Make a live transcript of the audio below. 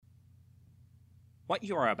What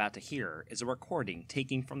you are about to hear is a recording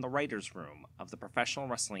taken from the writer's room of the professional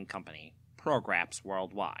wrestling company Prograps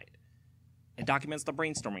Worldwide. It documents the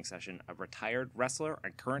brainstorming session of retired wrestler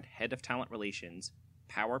and current head of talent relations,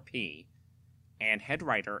 Power P, and head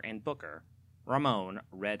writer and booker, Ramon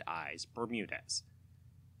Red Eyes Bermudez.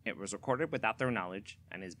 It was recorded without their knowledge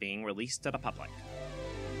and is being released to the public.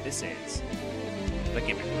 This is The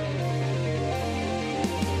Gimmick Room.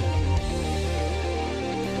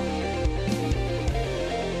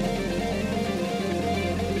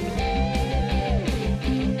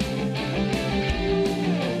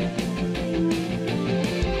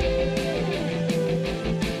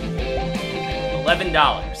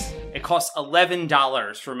 $11. It costs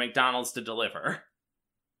 $11 for McDonald's to deliver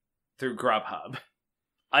through Grubhub.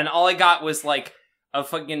 And all I got was like a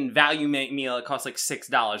fucking value meal. It cost like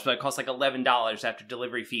 $6, but it cost like $11 after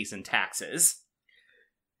delivery fees and taxes.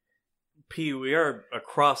 P, we are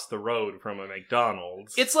across the road from a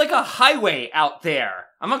McDonald's. It's like a highway out there.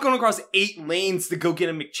 I'm not going across 8 lanes to go get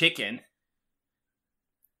a McChicken.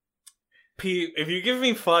 P, if you give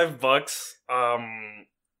me $5,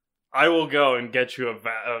 I will go and get you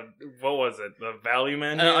what was it? The value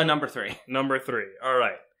menu? A number 3. Number 3. All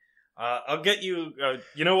right. I'll get you.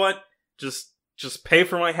 You know what? Just pay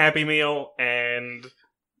for my Happy Meal, and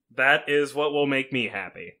that is what will make me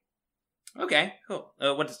happy. Okay, cool.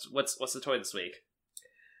 What's the toy this week?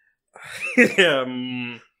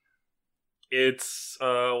 It's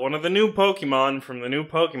one of the new Pokemon from the new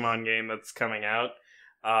Pokemon game that's coming out.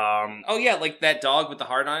 Oh yeah, like that dog with the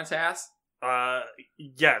heart on its ass?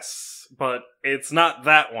 Yes, but it's not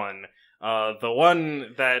that one. The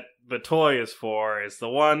one that the toy is for is the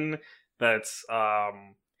one that's,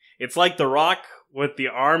 it's like the rock with the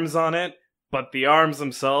arms on it, but the arms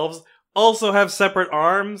themselves also have separate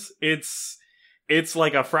arms. It's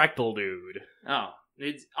like a fractal dude. Oh,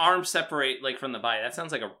 its arms separate, like, from the body. That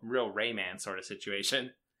sounds like a real Rayman sort of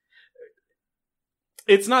situation.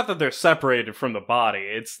 It's not that they're separated from the body,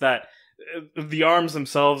 it's that the arms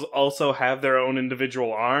themselves also have their own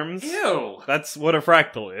individual arms. Ew! That's what a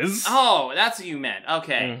fractal is. Oh, that's what you meant.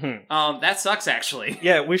 Okay. Mm-hmm. That sucks, actually.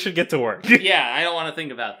 Yeah, we should get to work. Yeah, I don't want to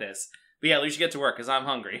think about this. But yeah, we should get to work, because I'm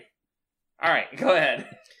hungry. Alright, go ahead.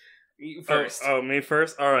 You first. Oh, me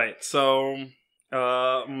first? Alright, so,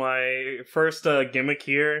 my first gimmick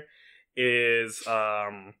here is,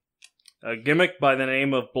 a gimmick by the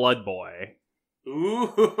name of Blood Boy.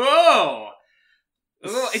 Ooh!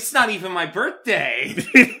 Ooh, it's not even my birthday.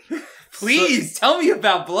 Please tell me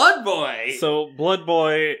about Blood Boy. So Blood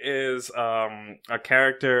Boy is a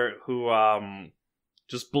character who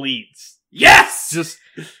just bleeds. Yes, just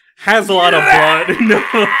has a lot of blood. No,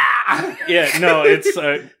 yeah, no,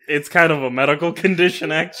 it's kind of a medical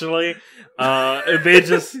condition actually. They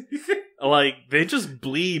just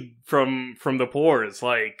bleed from the pores,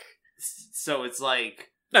 like. So it's like.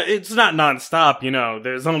 It's not nonstop, you know.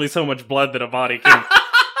 There's only so much blood that a body can.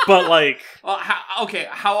 But like, well,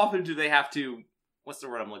 how often do they have to? What's the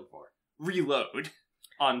word I'm looking for? Reload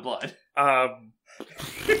on blood.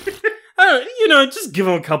 Just give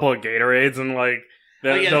them a couple of Gatorades and like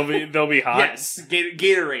they'll be hot. Yes,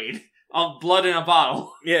 Gatorade on blood in a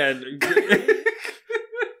bottle. Yeah.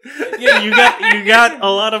 Yeah, you got a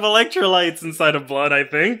lot of electrolytes inside of blood, I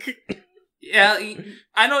think. Yeah,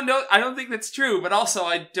 I don't know. I don't think that's true, but also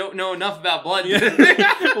I don't know enough about blood.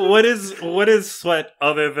 Yeah. What is sweat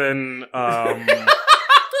other than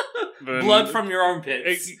blood from your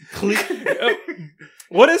armpits?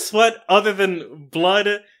 What is sweat other than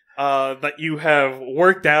blood that you have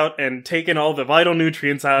worked out and taken all the vital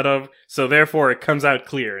nutrients out of, so therefore it comes out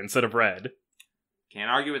clear instead of red? Can't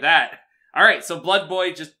argue with that. All right, so Blood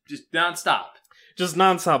Boy just nonstop,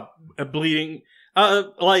 bleeding.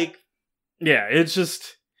 Yeah, it's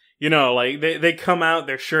just, like, they come out,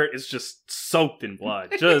 their shirt is just soaked in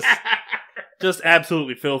blood. Just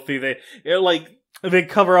absolutely filthy. They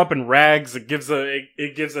cover up in rags, it gives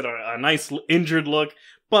it a nice injured look,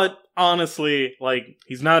 but honestly, like,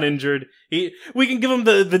 he's not injured. We can give him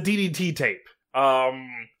the DDT tape.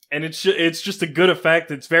 And it's just a good effect.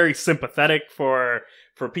 It's very sympathetic for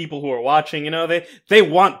people who are watching, they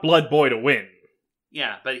want Blood Boy to win.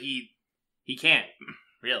 Yeah, but he can't,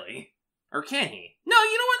 really. Or can he? No,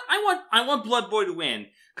 you know what? I want Blood Boy to win,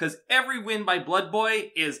 because every win by Blood Boy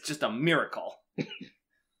is just a miracle.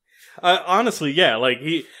 Honestly, yeah, like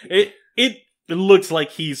it looks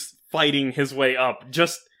like he's fighting his way up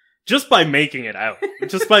just by making it out.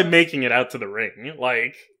 Just by making it out to the ring.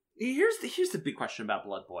 Like, here's the big question about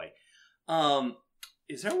Blood Boy.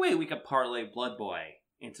 Is there a way we could parlay Blood Boy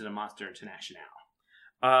into the Monster International?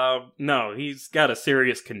 No, he's got a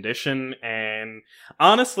serious condition, and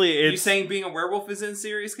honestly, it's... You saying being a werewolf is in a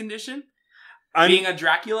serious condition? Being a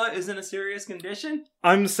Dracula is in a serious condition?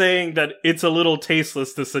 I'm saying that it's a little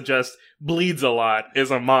tasteless to suggest bleeds a lot is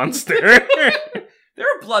a monster. There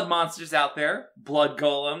are blood monsters out there. Blood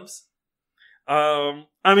golems.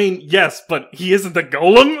 I mean, yes, but he isn't a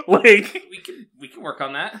golem? Like... We can work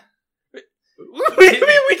on that. What do you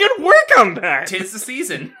mean we can work on that? 'Tis the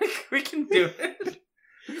season. We can do it.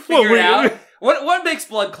 Well, Figure it out. What makes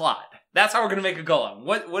blood clot? That's how we're gonna make a golem.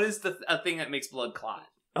 What is a thing that makes blood clot?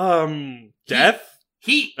 Death?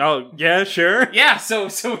 Heat. Oh, yeah, sure. Yeah, so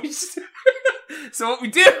we just... So what we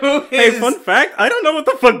do is... Hey, fun fact, I don't know what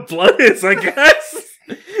the fuck blood is, I guess.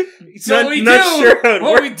 So not, what we not do, sure how it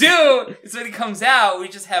what works. we do is when it comes out, we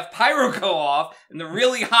just have pyro go off, and the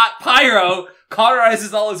really hot pyro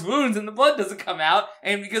cauterizes all his wounds, and the blood doesn't come out,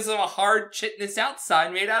 and because of a hard chitinous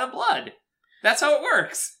outside made out of blood. That's how it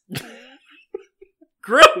works.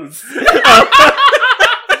 Gross.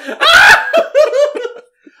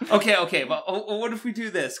 Okay, but what if we do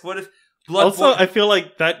this? What if blood... Also, I feel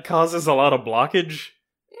like that causes a lot of blockage.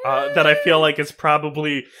 That I feel like it's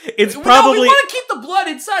probably... No, we want to keep the blood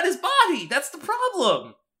inside his body! That's the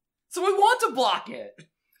problem! So we want to block it!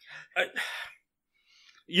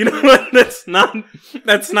 You know what? That's not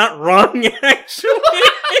wrong, actually.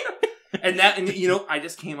 And you know, I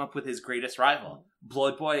just came up with his greatest rival.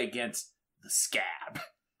 Blood Boy against the Scab.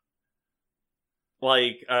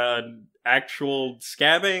 Like, actual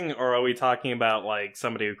scabbing, or are we talking about, like,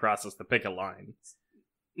 somebody who crosses the picket line?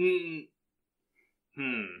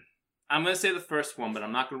 I'm gonna say the first one, but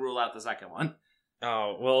I'm not gonna rule out the second one.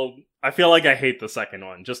 Oh, well, I feel like I hate the second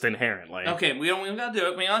one, just inherently. Okay, we don't gotta do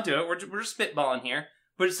it. We don't do it. We're just spitballing here.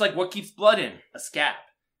 But it's like, what keeps blood in? A scab.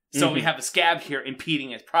 So we have a scab here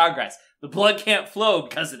impeding its progress. The blood can't flow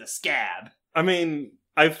because of the scab. I mean,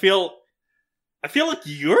 I feel like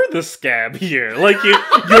you're the scab here. Like,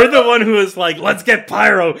 you're the one who is like, let's get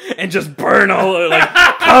pyro and just burn like,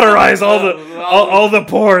 cauterize all the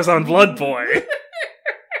pores on Blood Boy.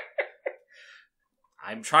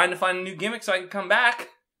 I'm trying to find a new gimmick so I can come back.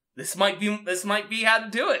 This might be how to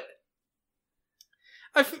do it.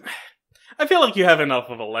 I feel like you have enough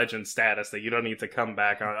of a legend status that you don't need to come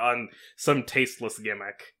back on some tasteless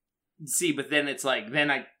gimmick. See, but then it's like,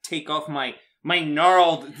 then I take off my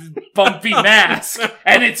gnarled, bumpy mask,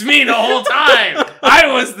 and it's me the whole time!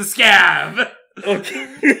 I was the scab!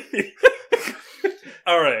 Okay.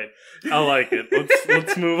 Alright, I like it.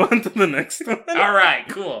 Let's move on to the next one. Alright,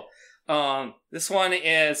 cool. This one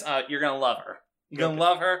is, you're gonna love her. You're gonna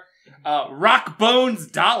love her. Rock Bones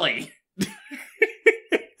Dolly.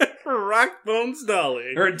 Rock Bones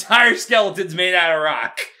Dolly. Her entire skeleton's made out of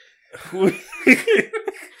rock. we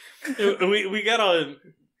gotta...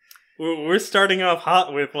 We're starting off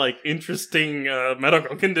hot with, like, interesting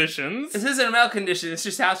medical conditions. This isn't a medical condition, it's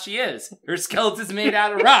just how she is. Her skeleton's made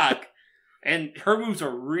out of rock. And her moves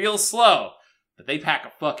are real slow. But they pack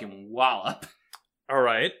a fucking wallop.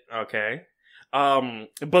 Alright, okay.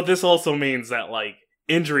 But this also means that, like,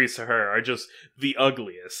 injuries to her are just the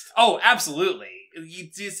ugliest. Oh, absolutely.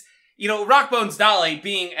 You know, Rockbones Dolly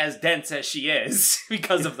being as dense as she is,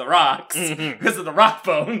 because of the rocks, because of the rock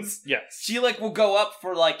bones. Yes. She, like, will go up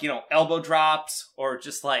for, like, you know, elbow drops, or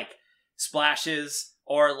just, like, splashes,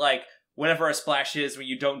 or, like, whenever a splash is, when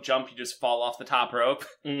you don't jump, you just fall off the top rope.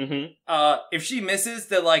 If she misses,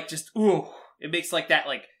 they're, like, just, ooh, it makes, like, that,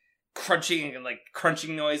 like, crunching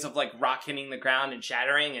noise of, like, rock hitting the ground and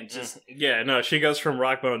shattering, and just... Yeah, no, she goes from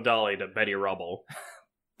Rockbone Dolly to Betty Rubble.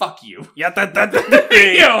 Fuck you. Yeah,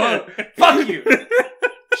 Yo, fuck you.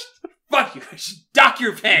 Fuck you. Dock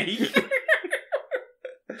your pay.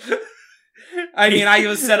 I mean, I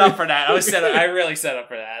was set up for that. I really set up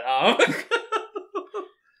for that.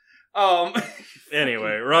 Anyway,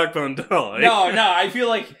 Rockbone Dolly. No, I feel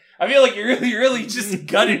like you're really just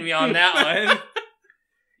gutting me on that one.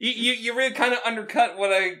 You really kind of undercut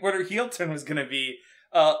what her heel turn was gonna be.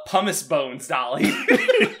 Pumice Bones Dolly.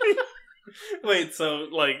 Wait, so,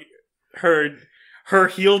 like, her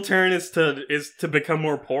heel turn is to become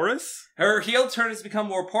more porous? Her heel turn has become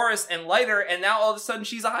more porous and lighter, and now all of a sudden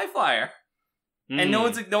she's a high flyer. And no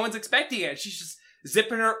one's expecting it. She's just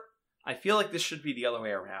zipping her... I feel like this should be the other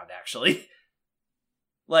way around, actually.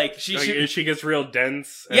 Like, she gets real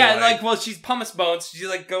dense. And well, she's pumice bones. She's,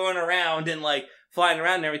 like, going around and, like, flying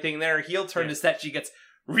around and everything. And then her heel turn is that she gets...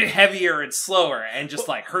 heavier and slower and just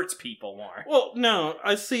like hurts people more. Well, no,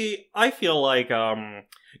 I feel like going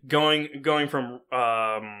from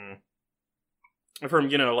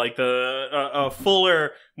you know, like the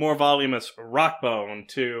fuller, more voluminous rock bone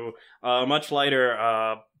to much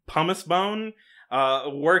lighter pumice bone.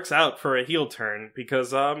 works out for a heel turn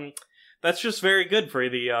because that's just very good for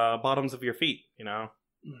the bottoms of your feet, you know?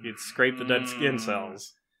 You'd scrape the dead skin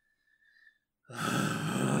cells.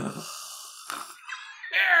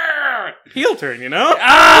 Heel turn, you know?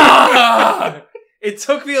 It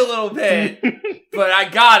took me a little bit, but I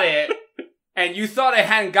got it. And you thought I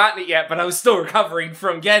hadn't gotten it yet, but I was still recovering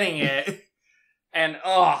from getting it. And,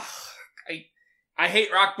 I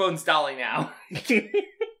hate Rockbone's Dolly now.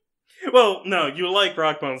 Well, no, you like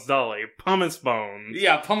Rockbone's Dolly. Pumice Bones.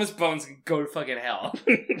 Yeah, Pumice Bones can go to fucking hell.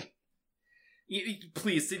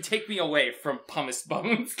 Please, take me away from Pumice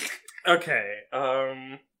Bones. Okay,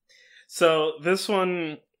 so this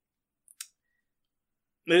one...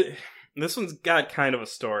 This one's got kind of a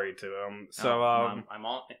story to him. So, I'm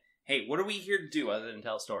all... Hey, what are we here to do other than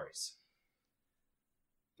tell stories?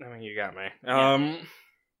 I mean, you got me. Yeah.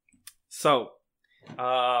 So,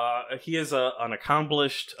 he is an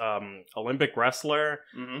accomplished Olympic wrestler.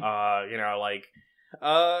 Mm-hmm. You know, like,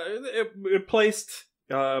 it placed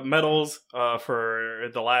medals for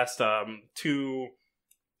the last 2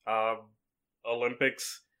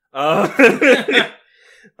 Olympics.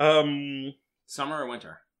 Summer or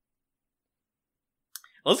winter?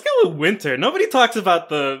 Let's go with winter. Nobody talks about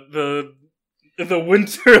the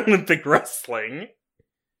Winter Olympic wrestling.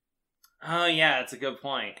 Oh yeah, that's a good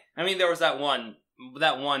point. I mean, there was that one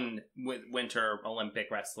Winter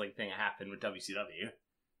Olympic wrestling thing that happened with WCW.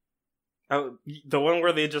 Oh, the one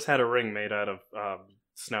where they just had a ring made out of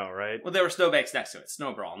snow, right? Well, there were snowbanks next to it.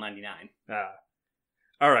 Snow Brawl '99.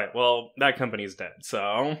 All right. Well, that company's dead.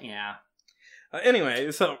 So yeah.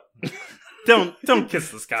 Anyway, so don't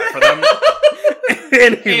kiss this guy for them.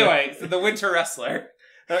 Anyway, so the Winter Wrestler.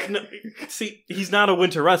 No, see, he's not a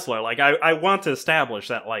winter wrestler. Like, I want to establish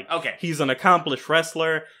that, like, okay, he's an accomplished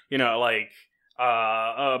wrestler. You know, like,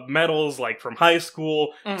 medals, like, from high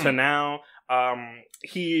school to now.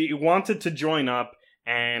 He wanted to join up,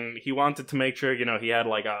 and he wanted to make sure, you know, he had,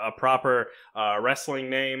 like, a proper wrestling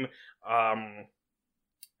name.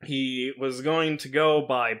 He was going to go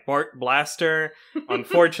by Bart Blaster.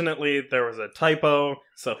 Unfortunately, there was a typo,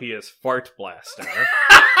 so he is Fart Blaster.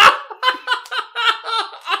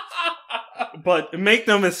 But make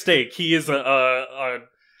no mistake, he is a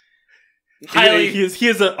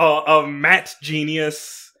math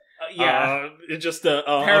genius. Yeah, just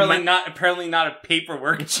apparently not a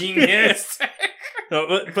paperwork genius.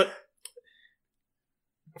 No, but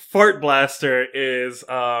Fart Blaster is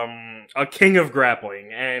a king of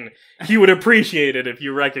grappling, and he would appreciate it if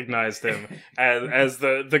you recognized him as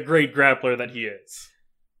the great grappler that he is.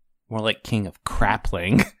 More like king of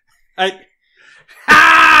crapling.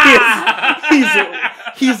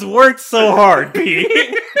 He's worked so hard,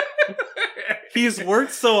 Pete. He's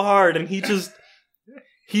worked so hard, and he just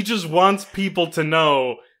wants people to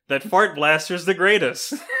know that Fart Blaster's the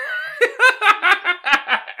greatest.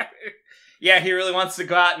 Yeah, he really wants to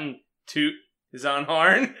go out and toot his own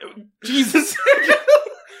horn. Jesus.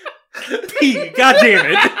 Pete, goddamn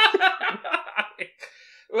it.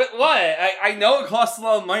 What? I know it costs a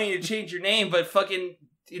lot of money to change your name, but fucking...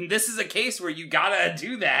 And this is a case where you gotta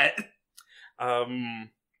do that.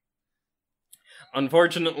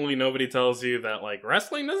 Unfortunately, nobody tells you that, like,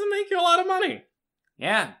 wrestling doesn't make you a lot of money.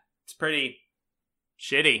 Yeah, it's pretty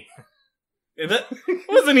shitty. That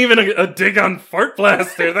wasn't even a dig on Fart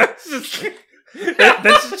Blaster. That's just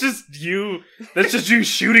that's just you. That's just you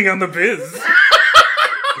shooting on the biz.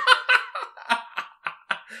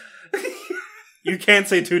 You can't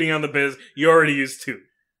say tooting on the biz. You already used toot.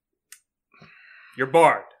 You're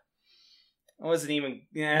barred. I wasn't even...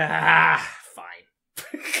 fine.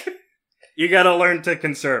 You gotta learn to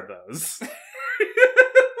conserve those.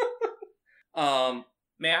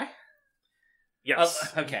 May I?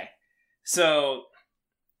 Yes. Okay. So,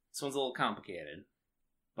 this one's a little complicated.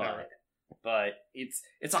 But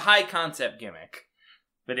it's a high concept gimmick.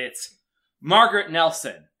 But it's Margaret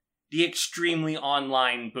Nelson, the extremely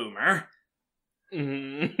online boomer.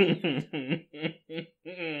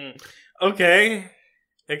 Okay.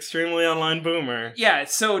 Extremely online boomer. Yeah,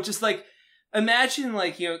 so just like imagine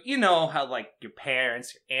like you know how like your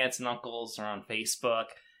parents, your aunts and uncles are on Facebook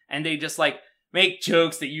and they just like make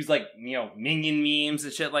jokes that use like, you know, minion memes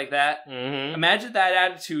and shit like that. Mm-hmm. Imagine that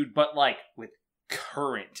attitude but like with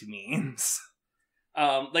current memes.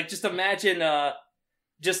 Like just imagine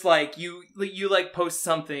just like you like post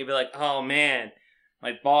something and be like, "Oh man,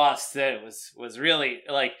 my boss said it was really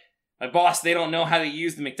like my boss, they don't know how to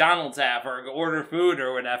use the McDonald's app or order food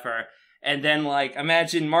or whatever." And then, like,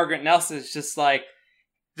 imagine Margaret Nelson's just like,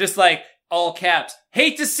 all caps,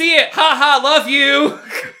 "Hate to see it! Haha, love you!"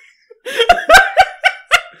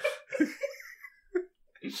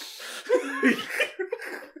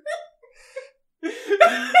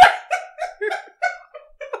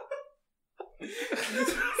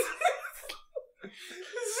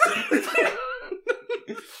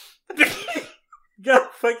 God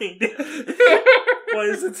fucking damn. Why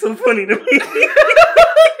is it so funny to me?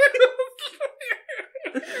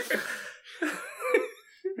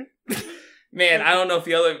 Man, I don't know if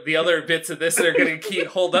the other bits of this are gonna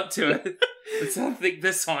hold up to it. But I don't think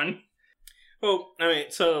this one. Well, I mean,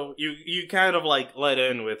 so you kind of like let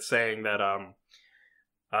in with saying that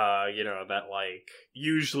that like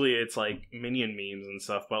usually it's like minion memes and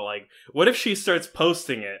stuff, but like what if she starts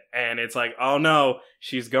posting it and it's like, oh no,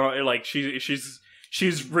 she's going like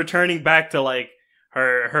she's returning back to like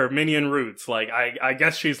her minion roots. Like I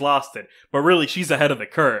guess she's lost it, but really she's ahead of the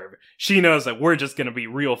curve. She knows that we're just gonna be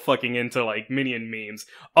real fucking into like minion memes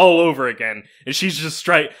all over again, and she's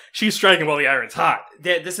striking while the iron's hot.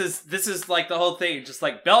 Yeah, this is like the whole thing, just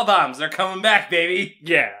like bell bombs, they're coming back, baby.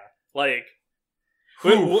 Yeah, like.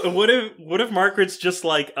 What if Margaret's just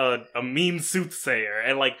like a meme soothsayer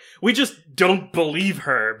and like we just don't believe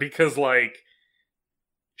her because like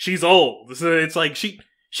she's old, so it's like she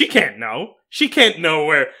can't know. She can't know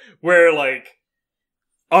where like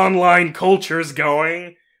online culture's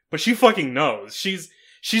going, but she fucking knows.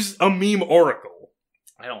 She's a meme oracle.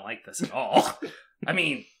 I don't like this at all. I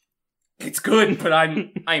mean, it's good, but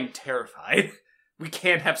I'm terrified. We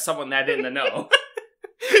can't have someone that in the know.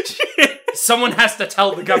 Someone has to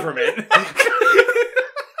tell the government.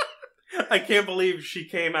 I can't believe she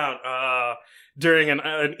came out during an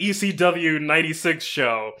ECW 96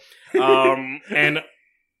 show and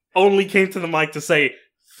only came to the mic to say,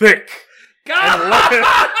 thick. God!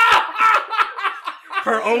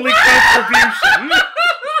 Her only contribution.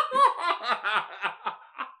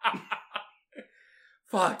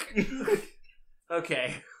 Fuck.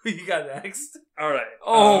 Okay, who you got next? Alright.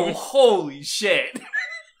 Oh, holy shit.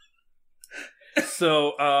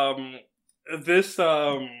 So, this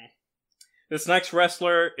next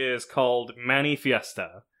wrestler is called Manny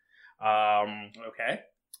Fiesta. Okay.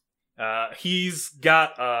 He's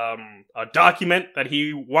got, a document that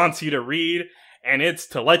he wants you to read, and it's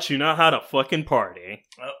to let you know how to fucking party.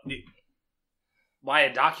 Why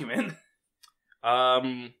a document?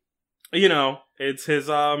 It's his,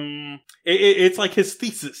 it's like his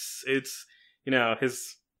thesis. It's,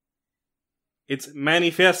 it's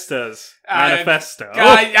Manifesta's manifesto.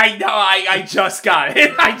 I know, I just got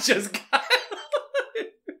it. I just got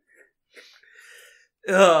it.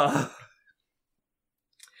 Ugh.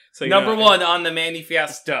 So, Number 1 on the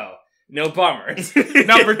manifesto. No bummers.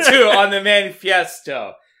 Number 2 on the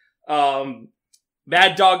manifesto.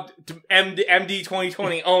 Mad Dog MD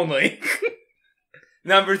 2020 only.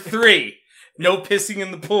 Number 3. No pissing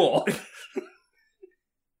in the pool.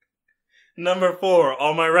 Number 4.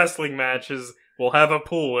 All my wrestling matches will have a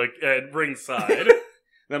pool at ringside.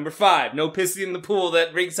 Number 5. No pissing in the pool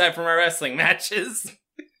at ringside for my wrestling matches.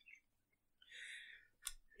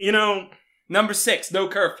 Number 6. No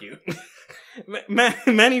curfew.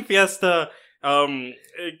 Manny Fiesta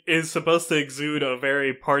is supposed to exude a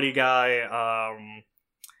very party guy,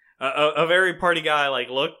 a very party guy like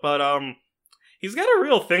look, but he's got a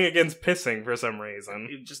real thing against pissing for some reason.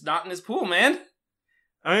 He's just not in his pool, man.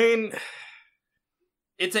 I mean,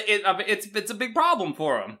 it's a big problem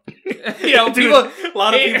for him. Dude, a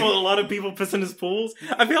lot of people piss in his pools.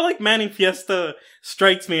 I feel like Manny Fiesta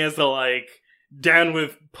strikes me as the like down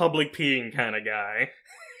with public peeing kind of guy.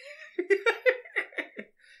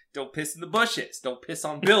 Don't piss in the bushes. Don't piss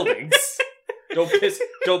on buildings. Don't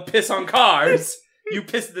piss on cars. You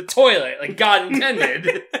piss in the toilet like God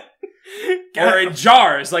intended. Or in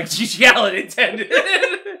jars like Gigi Allen intended.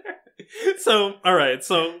 So, alright,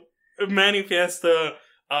 so Manny Fiesta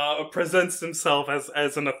presents himself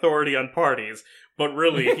as an authority on parties, but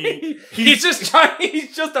really he's just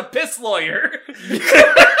a piss lawyer.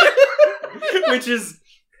 Which is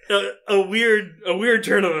a weird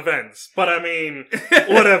turn of events, but I mean,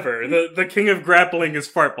 whatever. The king of grappling is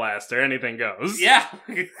Fart Blaster. Anything goes. Yeah,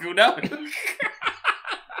 who knows?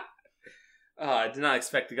 I did not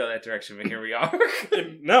expect to go that direction, but here we are.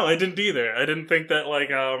 No, I didn't either. I didn't think that like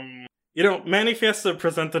Manny Fiesta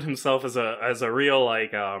presented himself as a real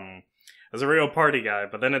like as a real party guy,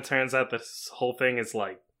 but then it turns out this whole thing is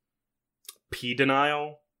like pee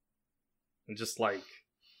denial and just like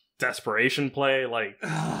desperation play, like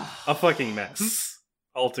a fucking mess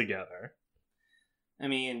altogether. I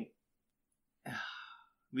mean,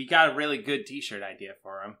 we got a really good t-shirt idea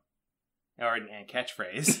for him, or a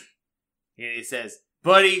catchphrase. He says,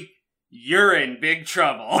 "Buddy, you're in big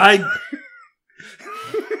trouble."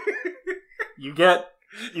 You get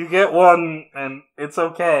one, and it's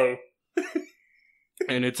okay.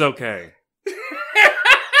 And it's okay.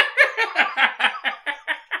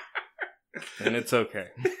 And it's okay.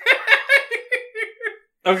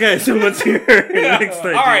 Okay, so what's your next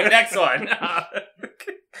idea? Alright, next one.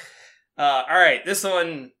 Alright, this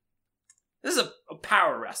one... This is a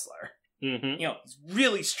power wrestler. Mm-hmm. You know, he's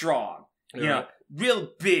really strong. You know, Right. real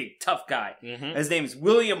big, tough guy. Mm-hmm. His name's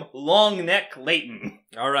William Longneck Layton.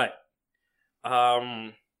 All right.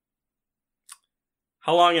 How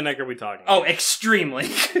long a neck are we talking? Oh, extremely.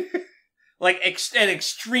 Like, an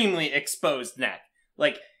extremely exposed neck.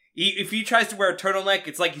 Like, if he tries to wear a turtleneck,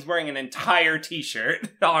 it's like he's wearing an entire t-shirt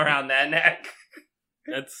all around that neck.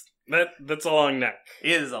 That's a long neck.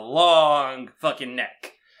 It is a long fucking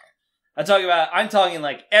neck. I'm talking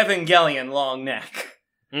like Evangelion long neck.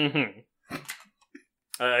 Mm-hmm.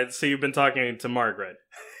 So you've been talking to Margaret.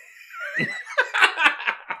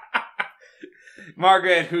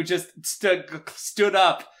 Margaret, who just stood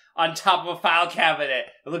up on top of a file cabinet,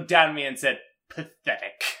 looked down at me and said,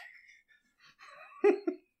 "Pathetic."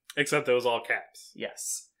 Except it was all caps.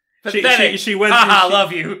 Yes. She Pathetic. she went Haha, through...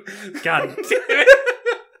 love you. God.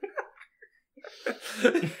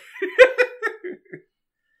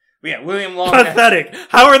 Yeah, William Longneck. Pathetic.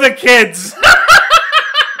 How are the kids?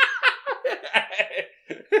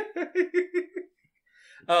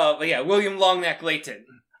 But yeah, William Longneck Layton.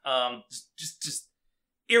 Just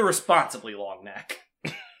irresponsibly long neck.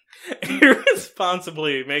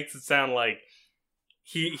 Irresponsibly makes it sound like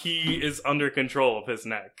he is under control of his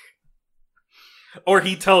neck. Or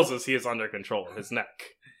he tells us he is under control of his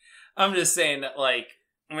neck. I'm just saying that, like,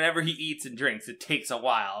 whenever he eats and drinks, it takes a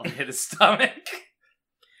while to hit his stomach.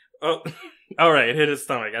 Oh, alright, it hit his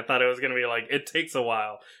stomach. I thought it was gonna be like, it takes a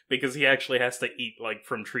while, because he actually has to eat, like,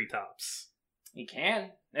 from treetops. He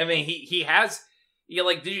can. I mean, he has... Yeah,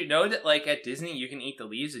 like, did you know that, like, at Disney, you can eat the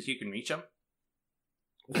leaves if you can reach them?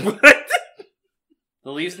 What?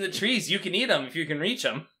 The leaves in the trees, you can eat them if you can reach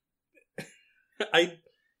them.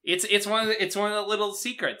 It's one of the little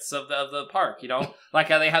secrets of the park, you know? Like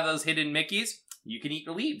how they have those hidden Mickeys. You can eat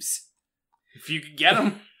the leaves. If you can get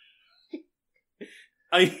them.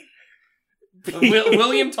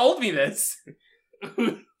 William told me this.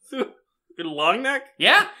 Long neck?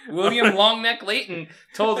 Yeah, William Longneck Layton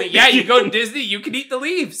told me, yeah, you go to Disney, you can eat the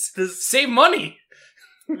leaves. Save money.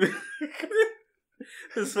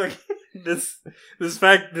 This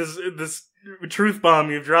truth bomb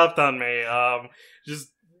you've dropped on me, just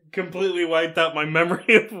completely wiped out my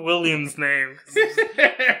memory of William's name.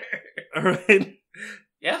 Alright.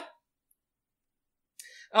 Yeah.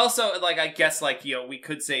 Also, like, I guess, like, you know, we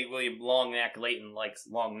could say William Longneck Layton likes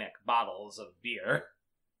long neck bottles of beer.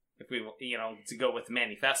 If we, you know, to go with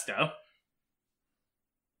Manifesto.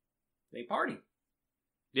 They party.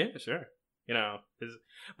 Yeah, sure. You know,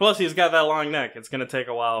 plus he's got that long neck. It's gonna take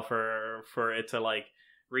a while for it to, like,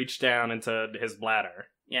 reach down into his bladder.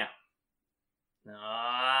 Yeah.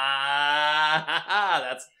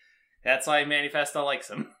 That's why Manifesto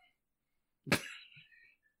likes him.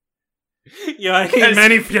 Yeah, I hate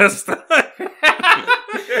Manifesto.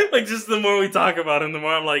 Like, just the more we talk about him, the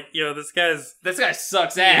more I'm like, yo, this guy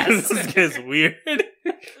sucks ass. This guy's weird.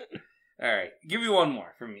 Alright, give me one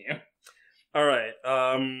more from you. Alright,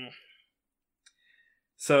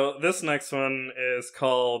 so this next one is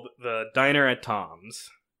called The Diner at Tom's.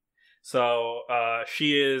 So,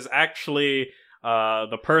 she is actually,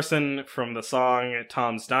 the person from the song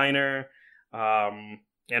Tom's Diner,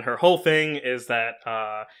 and her whole thing is that,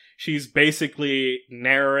 she's basically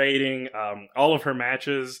narrating, all of her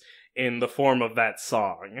matches in the form of that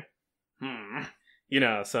song. You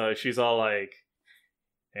know, so she's all like,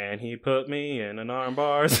 and he put me in an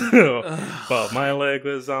armbar, but my leg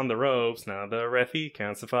was on the ropes. Now the referee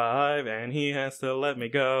counts to 5, and he has to let me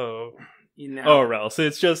go. You know, or else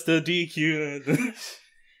it's just a DQ.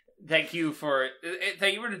 Thank you for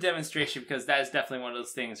the demonstration, because that is definitely one of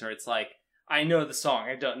those things where it's like, I know the song,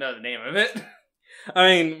 I don't know the name of it. I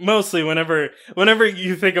mean, mostly whenever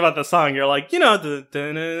you think about the song, you're like, you know,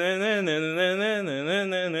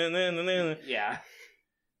 yeah.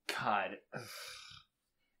 God.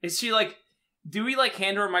 Is she like? Do we like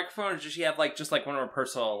hand her a microphone, or does she have like just like one of her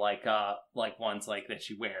personal like ones like that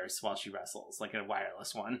she wears while she wrestles, like a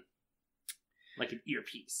wireless one, like an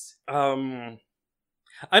earpiece? I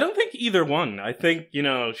don't think either one. I think, you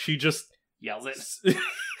know, she just yells it.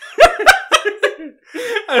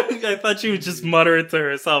 I thought she would just mutter it to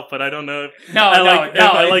herself, but I don't know if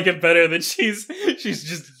I like it better that she's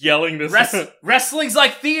just yelling this. Wrestling's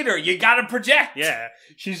like theater. You gotta project. Yeah,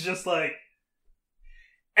 she's just like,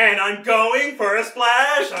 and I'm going for a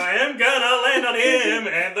splash. I am gonna land on him,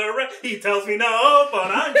 and he tells me no, but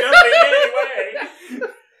I'm jumping anyway.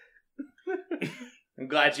 I'm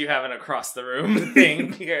glad you have an across the room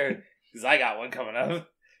thing here, because I got one coming up.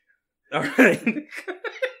 All right.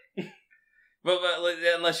 But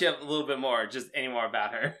unless you have a little bit more, just any more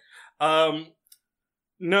about her.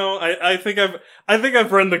 No, I think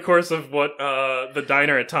I've run the course of what the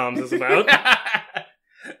diner at Tom's is about.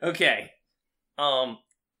 Okay.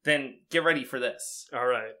 Then get ready for this. All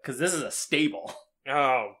right. Because this is a stable.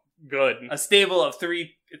 Oh, good. A stable of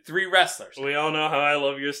three wrestlers. We all know how I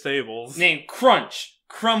love your stables. Named Crunch,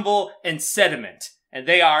 Crumble, and Sediment. And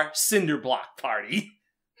they are Cinder Block Party.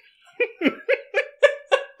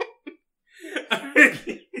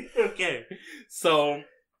 Okay. So,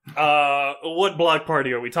 what block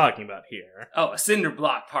party are we talking about here? Oh, a Cinder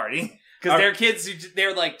Block Party. Because they're kids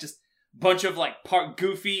they're like just a bunch of like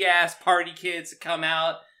goofy ass party kids that come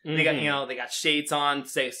out. They got, they got shades on.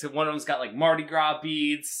 So one of them's got like Mardi Gras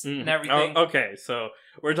beads and everything. Oh, okay, so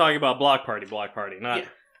we're talking about block party, not block party.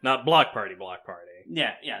 Yeah, not block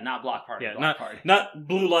party. Yeah, block party. Not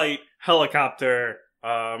blue light helicopter.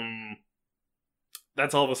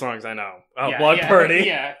 That's all the songs I know. Block party.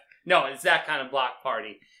 Yeah, no, it's that kind of block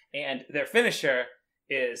party. And their finisher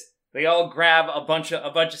is they all grab a bunch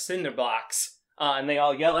of cinder blocks and they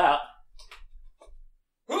all yell out,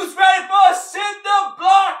 "Who's ready for a cinder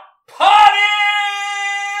block party?"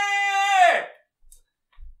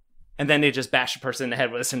 And then they just bash a person in the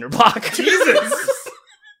head with a cinder block. Jesus!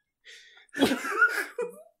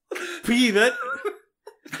 P,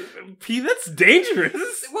 that's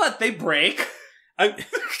dangerous. What? They break. Who?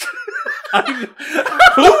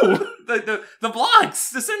 The blocks,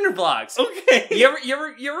 the cinder blocks. Okay. You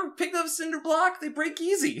ever picked up a cinder block? They break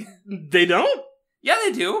easy. They don't? Yeah,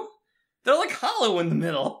 they do. They're like hollow in the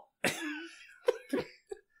middle.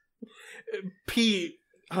 P,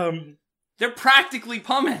 they're practically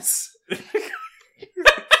pumice.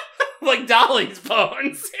 Like Dolly's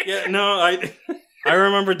bones. Yeah, no, I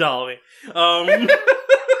remember Dolly.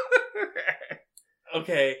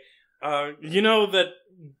 Okay. You know that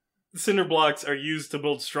cinder blocks are used to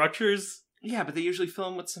build structures? Yeah, but they usually fill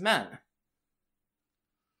them with cement.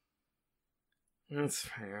 That's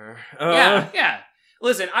fair. Yeah.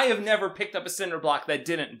 Listen, I have never picked up a cinder block that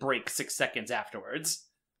didn't break 6 seconds afterwards.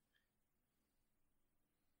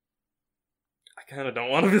 I kind of don't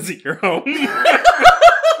want to visit your home.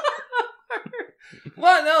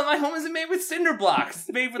 Well, no, my home isn't made with cinder blocks.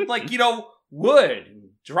 It's made with, like, wood and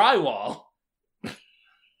drywall.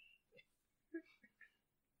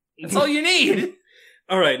 That's all you need.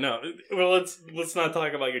 All right, no. Well, let's not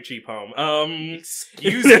talk about your cheap home.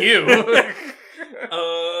 Excuse you.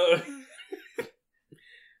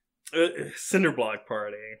 Cinder block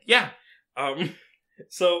party. Yeah.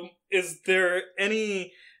 So is there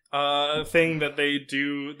any thing that they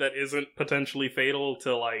do that isn't potentially fatal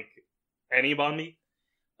to like anybody?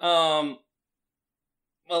 Well,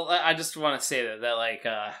 I just want to say that like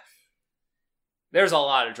there's a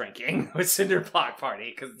lot of drinking with Cinder Block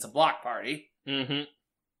Party because it's a block party. Mm-hmm.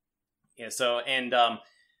 Yeah. So and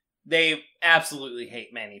they absolutely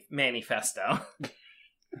hate Manifesto.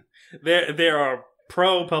 They are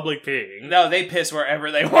pro public peeing. No, they piss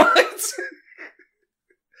wherever they want.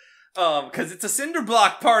 Because it's a cinder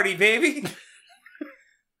block party, baby.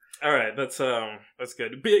 All right, that's good.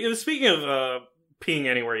 Speaking of peeing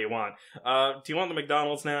anywhere you want, do you want the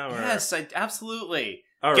McDonald's now? Or? Yes, absolutely.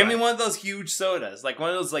 All Give right. me one of those huge sodas, like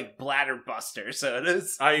one of those like bladder buster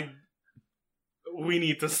sodas. We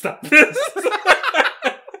need to stop this.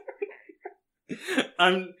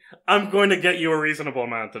 I'm going to get you a reasonable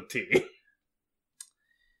amount of tea.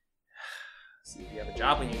 See if you have a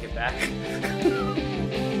job when you get back.